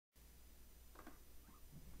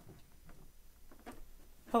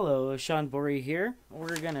Hello, Shawn Borri here.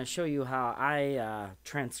 We're going to show you how I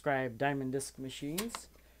transcribe diamond disc machines.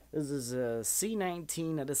 This is a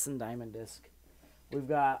C19 Edison Diamond Disc. We've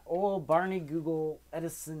got old Barney Google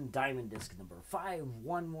Edison Diamond Disc number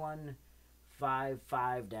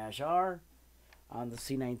 51155-R on the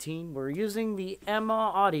C19. We're using the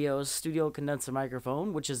Emma Audio Studio Condenser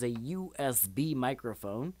microphone, which is a USB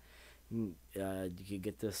microphone. You can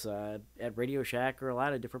get this at Radio Shack or a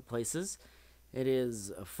lot of different places. It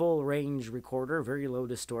is a full range recorder, very low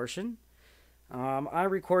distortion. I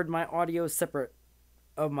record my audio separate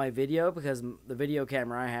of my video because the video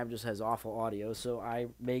camera I have just has awful audio, so I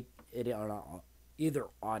make it on either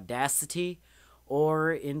Audacity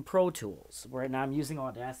or in Pro Tools. Right now I'm using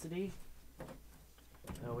Audacity.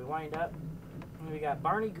 So we wind up, and we got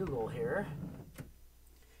Barney Google here.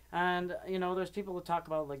 And, you know, there's people who talk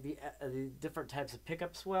about like the different types of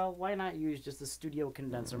pickups. Well, why not use just a studio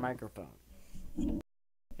condenser microphone?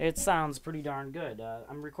 It sounds pretty darn good.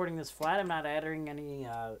 I'm recording this flat. I'm not adding any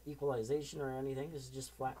equalization or anything. This is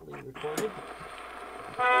just flatly recorded.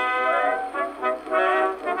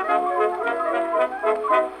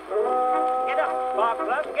 Get up,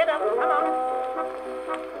 Sparkler, get up, come on.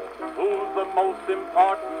 Who's the most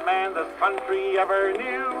important man this country ever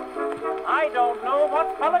knew? I don't know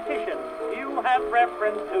what politician you have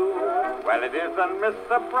reference to. Well, it isn't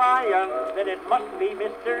Mr. Bryan, then it must be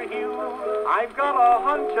Mr. Hughes. I've got a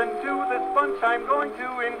hunch, and to this bunch I'm going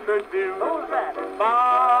to introduce. Who's that?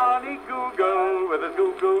 Barney Google with his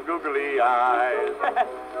googly eyes.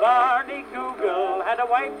 Barney Google had a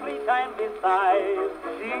wife 3 times his size.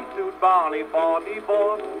 She sued Barney for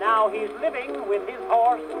divorce. Now he's living with his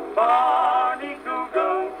horse. Barney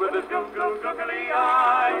Google with his googly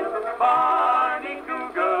eyes. Barney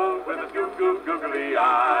Google with his googly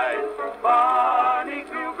eyes. Barney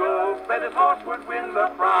Google said his horse would win the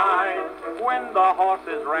prize. When the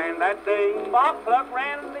horses ran that day, Sparkler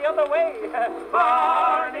ran the other way.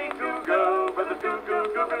 Barney Google with his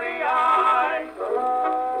googly eyes.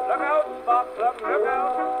 Look out, Sparkler, look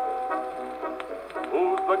out.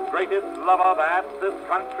 Who's the greatest lover that this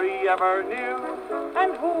country ever knew?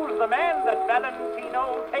 And who's the man that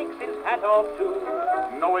Valentino takes his hat off to?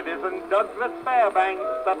 No, it isn't Douglas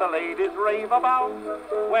Fairbanks that the ladies rave about.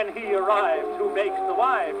 When he arrives, who makes the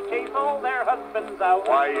wives chase all their husbands out?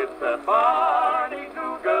 Why, it's a Barney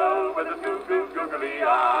Google with his googly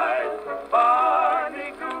eyes.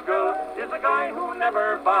 Barney Google is a guy who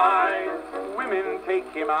never buys. Women take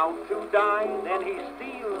him out to dine, then he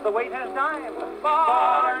steals the waiter's dime.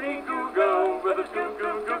 Barney Google with his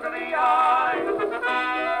googly eyes.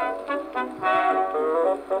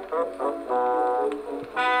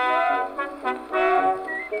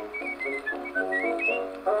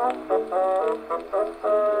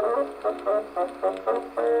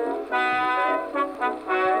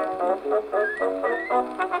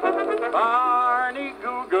 Barney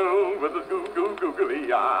Google with his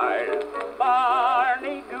googly eyes.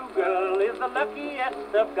 Barney Google is the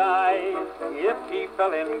luckiest of guys. If he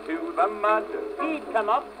fell into the mud, he'd come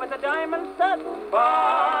up with a diamond stud.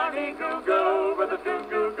 Barney Google with his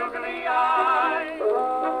googly eyes.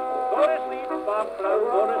 Go to sleep, Sparkler,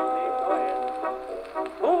 go to sleep, go ahead.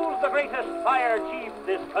 Who's the greatest fire chief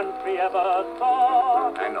this country ever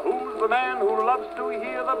saw? And who's the man who loves to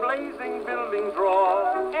hear the blazing buildings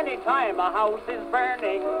roar? Anytime a house is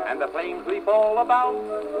burning and the flames leap all about,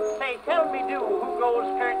 say, tell me, who goes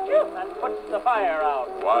kerchief and puts the fire out?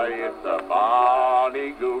 Why, it's a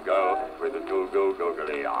Barney Google with his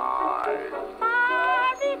googly eyes.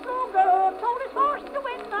 Barney Google told his horse to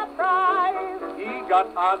win the prize. He got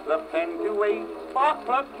odds of 10 to 8.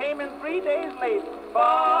 Sparkler came in 3 days late.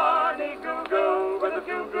 Barney Google with his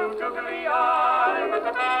googly eyes.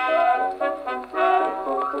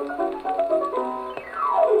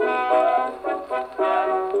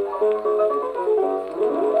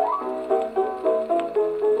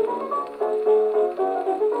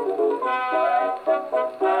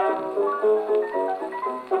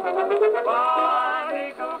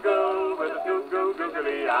 Barney Google with his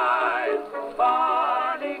googly eyes.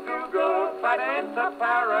 Barney Google tried to enter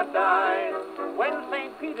paradise. When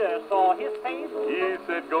St. Peter saw his face, he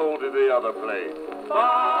said, go to the other place.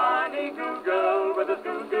 Barney Google with his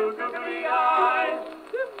googly eyes.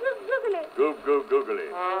 Googly.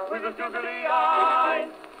 With his googly eyes.